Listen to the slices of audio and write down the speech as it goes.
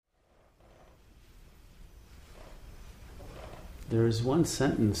There is one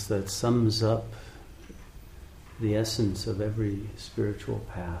sentence that sums up the essence of every spiritual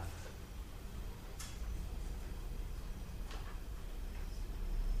path.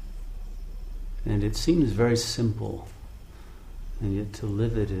 And it seems very simple, and yet to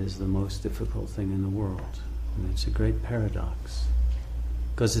live it is the most difficult thing in the world. And it's a great paradox,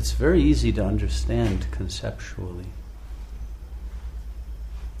 because it's very easy to understand conceptually.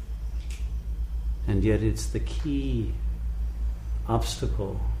 And yet it's the key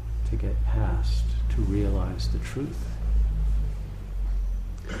obstacle to get past, to realize the truth.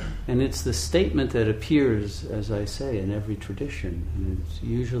 And it's the statement that appears, as I say, in every tradition. And it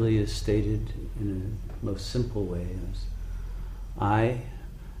usually is stated in a most simple way as, I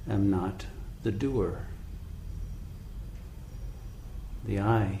am not the doer. The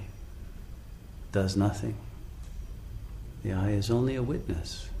I does nothing. The I is only a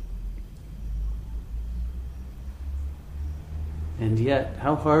witness. And yet,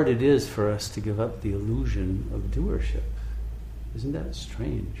 how hard it is for us to give up the illusion of doership. Isn't that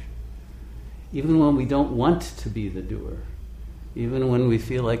strange? Even when we don't want to be the doer, even when we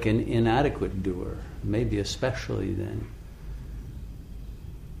feel like an inadequate doer, maybe especially then.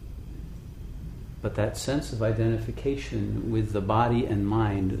 But that sense of identification with the body and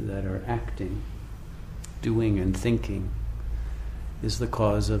mind that are acting, doing and thinking, is the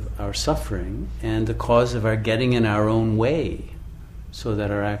cause of our suffering and the cause of our getting in our own way, so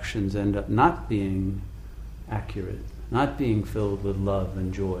that our actions end up not being accurate, not being filled with love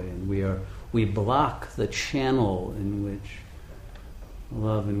and joy, and we block the channel in which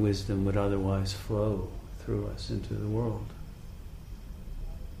love and wisdom would otherwise flow through us into the world.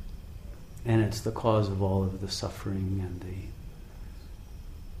 And it's the cause of all of the suffering and the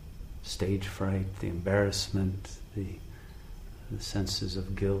stage fright, the embarrassment, the senses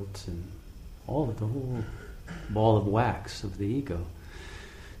of guilt, and all of the whole ball of wax of the ego.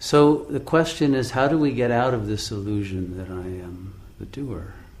 So the question is, how do we get out of this illusion that I am the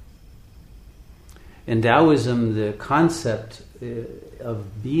doer? In Taoism, the concept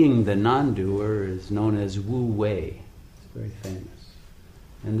of being the non-doer is known as Wu Wei. It's very famous.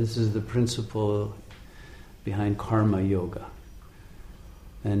 And this is the principle behind karma yoga.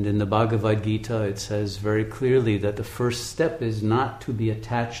 And in the Bhagavad Gita, it says very clearly that the first step is not to be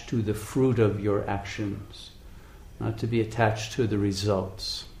attached to the fruit of your actions, not to be attached to the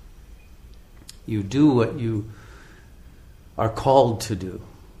results. You do what you are called to do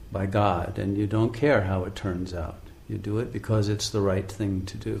by God, and you don't care how it turns out. You do it because it's the right thing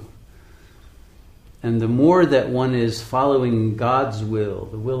to do. And the more that one is following God's will,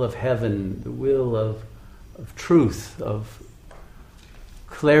 the will of heaven, the will of truth, of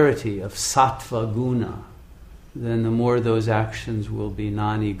clarity, of sattva guna, then the more those actions will be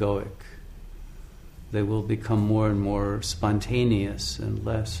non-egoic. They will become more and more spontaneous and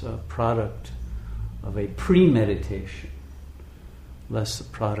less a product of a premeditation, less a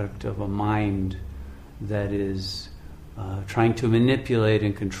product of a mind that is trying to manipulate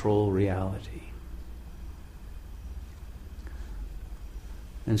and control reality.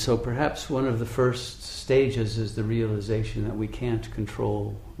 And so perhaps one of the first stages is the realization that we can't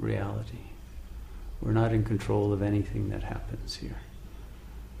control reality. We're not in control of anything that happens here.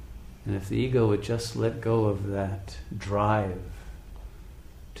 And if the ego would just let go of that drive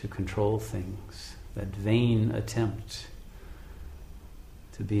to control things, that vain attempt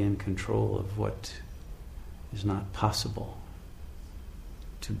to be in control of what is not possible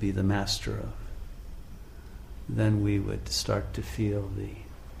to be the master of, then we would start to feel the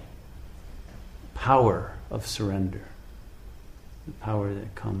power of surrender, the power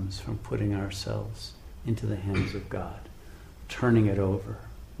that comes from putting ourselves into the hands of God, turning it over,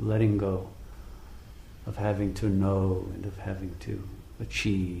 letting go of having to know and of having to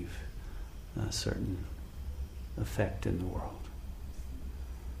achieve a certain effect in the world.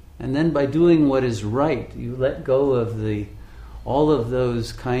 And then by doing what is right, you let go of all of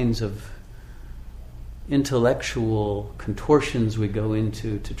those kinds of intellectual contortions we go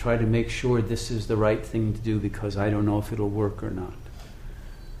into to try to make sure this is the right thing to do because I don't know if it'll work or not.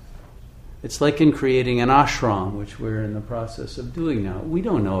 It's like in creating an ashram, which we're in the process of doing now. We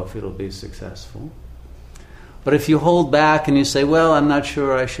don't know if it'll be successful. But if you hold back and you say, well, I'm not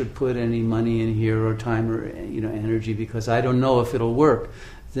sure I should put any money in here or time or energy because I don't know if it'll work,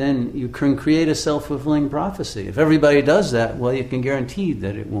 then you can create a self-fulfilling prophecy. If everybody does that, well, you can guarantee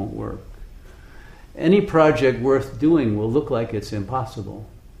that it won't work. Any project worth doing will look like it's impossible.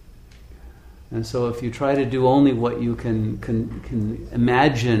 And so if you try to do only what you can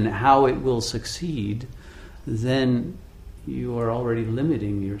imagine how it will succeed, then you are already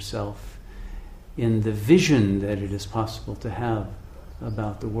limiting yourself in the vision that it is possible to have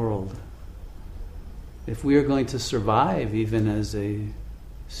about the world. If we are going to survive even as a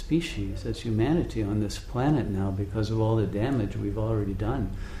species, as humanity on this planet now, because of all the damage we've already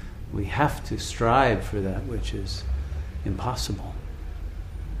done, we have to strive for that which is impossible.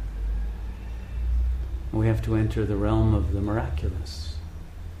 We have to enter the realm of the miraculous.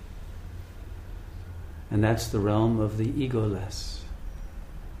 And that's the realm of the egoless.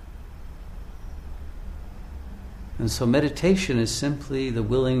 And so meditation is simply the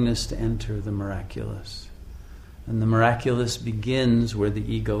willingness to enter the miraculous. And the miraculous begins where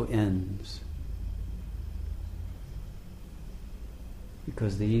the ego ends.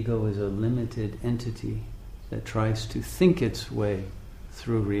 Because the ego is a limited entity that tries to think its way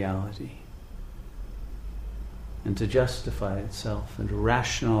through reality and to justify itself and to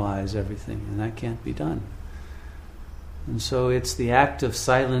rationalize everything, and that can't be done. And so it's the act of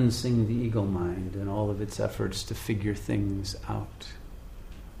silencing the ego mind and all of its efforts to figure things out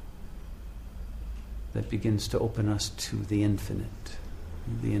that begins to open us to the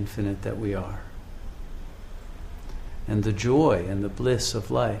infinite that we are. And the joy and the bliss of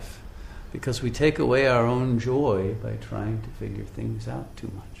life, because we take away our own joy by trying to figure things out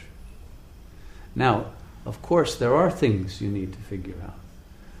too much. Now, of course, there are things you need to figure out.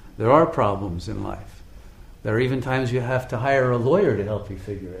 There are problems in life. There are even times you have to hire a lawyer to help you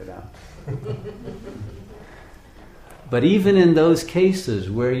figure it out. But even in those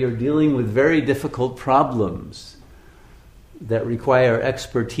cases where you're dealing with very difficult problems that require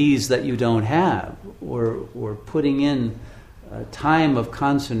expertise that you don't have, or putting in a time of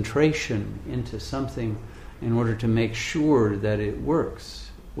concentration into something in order to make sure that it works,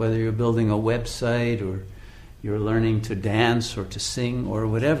 whether you're building a website or you're learning to dance or to sing or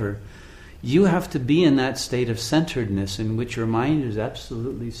whatever, you have to be in that state of centeredness in which your mind is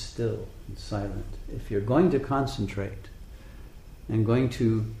absolutely still and silent. If you're going to concentrate and going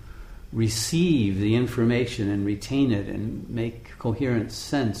to receive the information and retain it and make coherent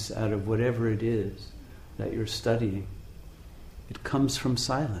sense out of whatever it is that you're studying, it comes from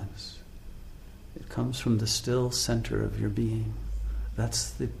silence. It comes from the still center of your being.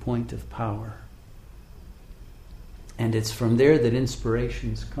 That's the point of power. And it's from there that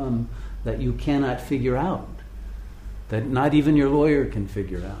inspirations come that you cannot figure out, that not even your lawyer can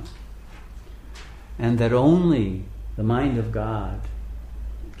figure out, and that only the mind of God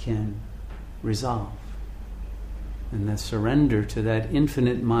can resolve. And the surrender to that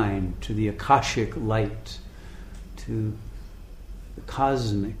infinite mind, to the Akashic light, to the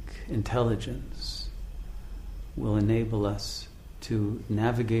cosmic intelligence, will enable us to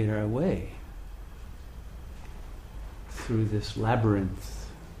navigate our way through this labyrinth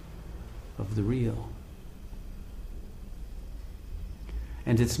of the real.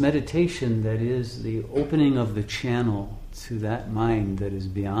 And it's meditation that is the opening of the channel to that mind that is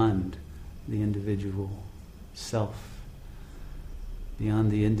beyond the individual self,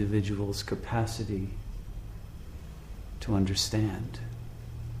 beyond the individual's capacity to understand,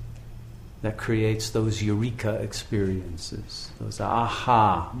 that creates those eureka experiences, those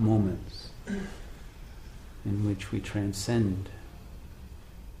aha moments in which we transcend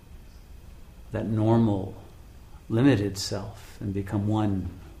that normal, limited self and become one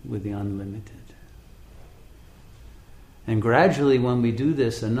with the unlimited. And gradually, when we do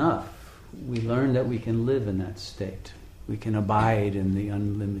this enough, we learn that we can live in that state. We can abide in the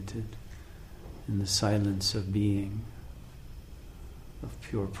unlimited, in the silence of being, of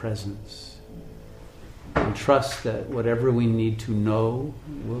pure presence, and trust that whatever we need to know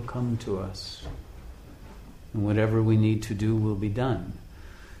will come to us, and whatever we need to do will be done.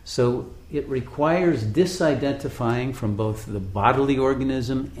 So it requires disidentifying from both the bodily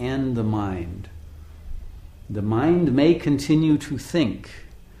organism and the mind. The mind may continue to think,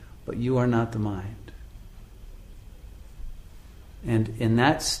 but you are not the mind. And in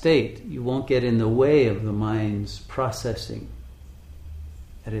that state, you won't get in the way of the mind's processing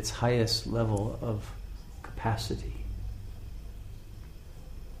at its highest level of capacity.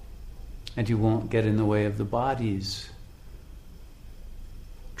 And you won't get in the way of the body's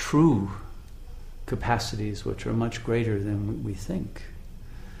true capacities, which are much greater than we think.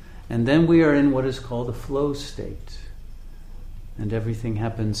 And then we are in what is called a flow state, and everything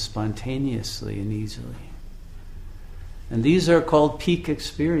happens spontaneously and easily. And these are called peak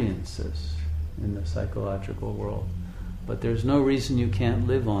experiences in the psychological world. But there's no reason you can't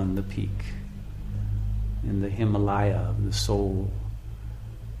live on the peak, in the Himalaya of the soul,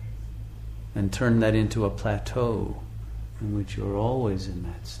 and turn that into a plateau in which you're always in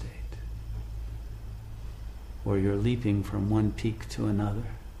that state, where you're leaping from one peak to another.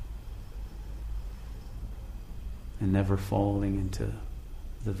 and never falling into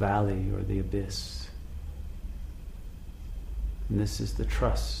the valley or the abyss. And this is the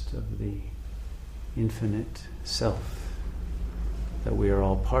trust of the infinite self that we are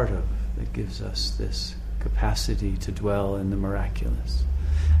all part of that gives us this capacity to dwell in the miraculous.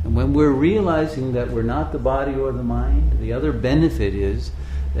 And when we're realizing that we're not the body or the mind, the other benefit is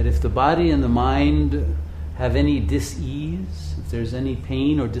that if the body and the mind have any dis-ease, if there's any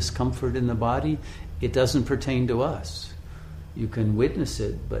pain or discomfort in the body, it doesn't pertain to us. You can witness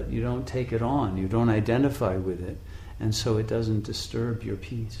it, but you don't take it on. You don't identify with it. And so it doesn't disturb your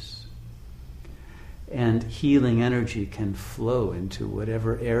peace. And healing energy can flow into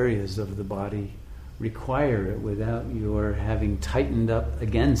whatever areas of the body require it without your having tightened up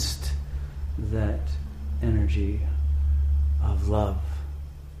against that energy of love.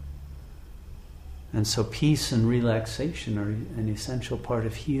 And so peace and relaxation are an essential part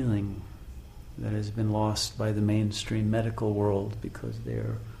of healing that has been lost by the mainstream medical world because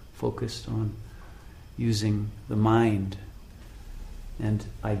they're focused on using the mind and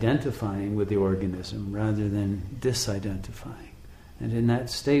identifying with the organism rather than disidentifying. And in that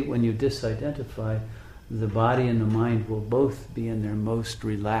state, when you disidentify, the body and the mind will both be in their most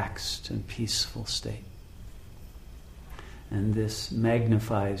relaxed and peaceful state. And this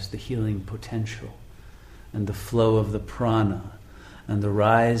magnifies the healing potential and the flow of the prana and the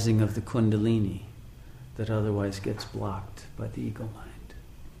rising of the kundalini that otherwise gets blocked by the ego mind.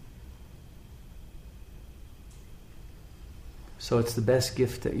 So it's the best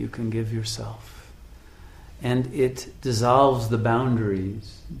gift that you can give yourself. And it dissolves the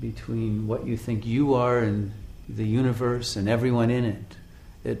boundaries between what you think you are and the universe and everyone in it.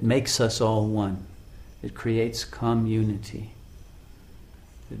 It makes us all one. It creates community.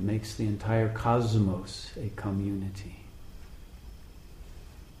 It makes the entire cosmos a community.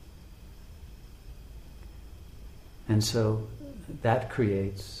 And so that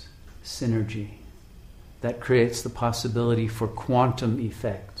creates synergy. That creates the possibility for quantum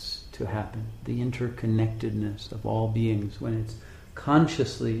effects to happen. The interconnectedness of all beings, when it's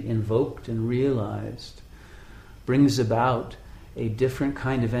consciously invoked and realized, brings about a different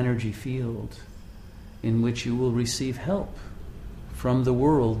kind of energy field in which you will receive help from the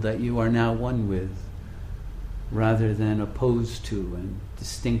world that you are now one with, rather than opposed to and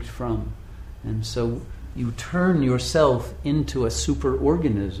distinct from. And so you turn yourself into a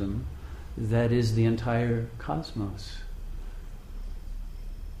superorganism that is the entire cosmos.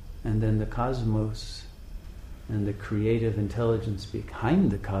 And then the cosmos and the creative intelligence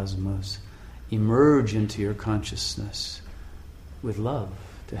behind the cosmos emerge into your consciousness with love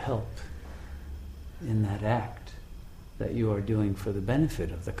to help in that act that you are doing for the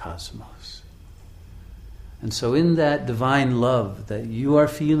benefit of the cosmos. And so in that divine love that you are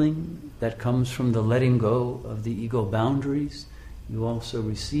feeling, that comes from the letting go of the ego boundaries, you also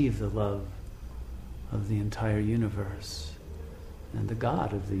receive the love of the entire universe and the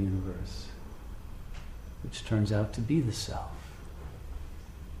God of the universe, which turns out to be the self.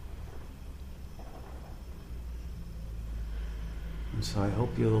 And so I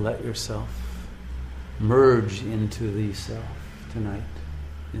hope you'll let yourself merge into the self tonight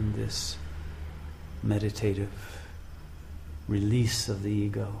in this meditative release of the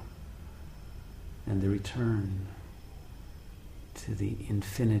ego and the return to the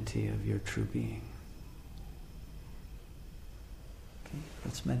infinity of your true being. Okay,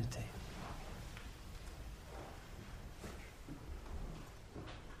 let's meditate.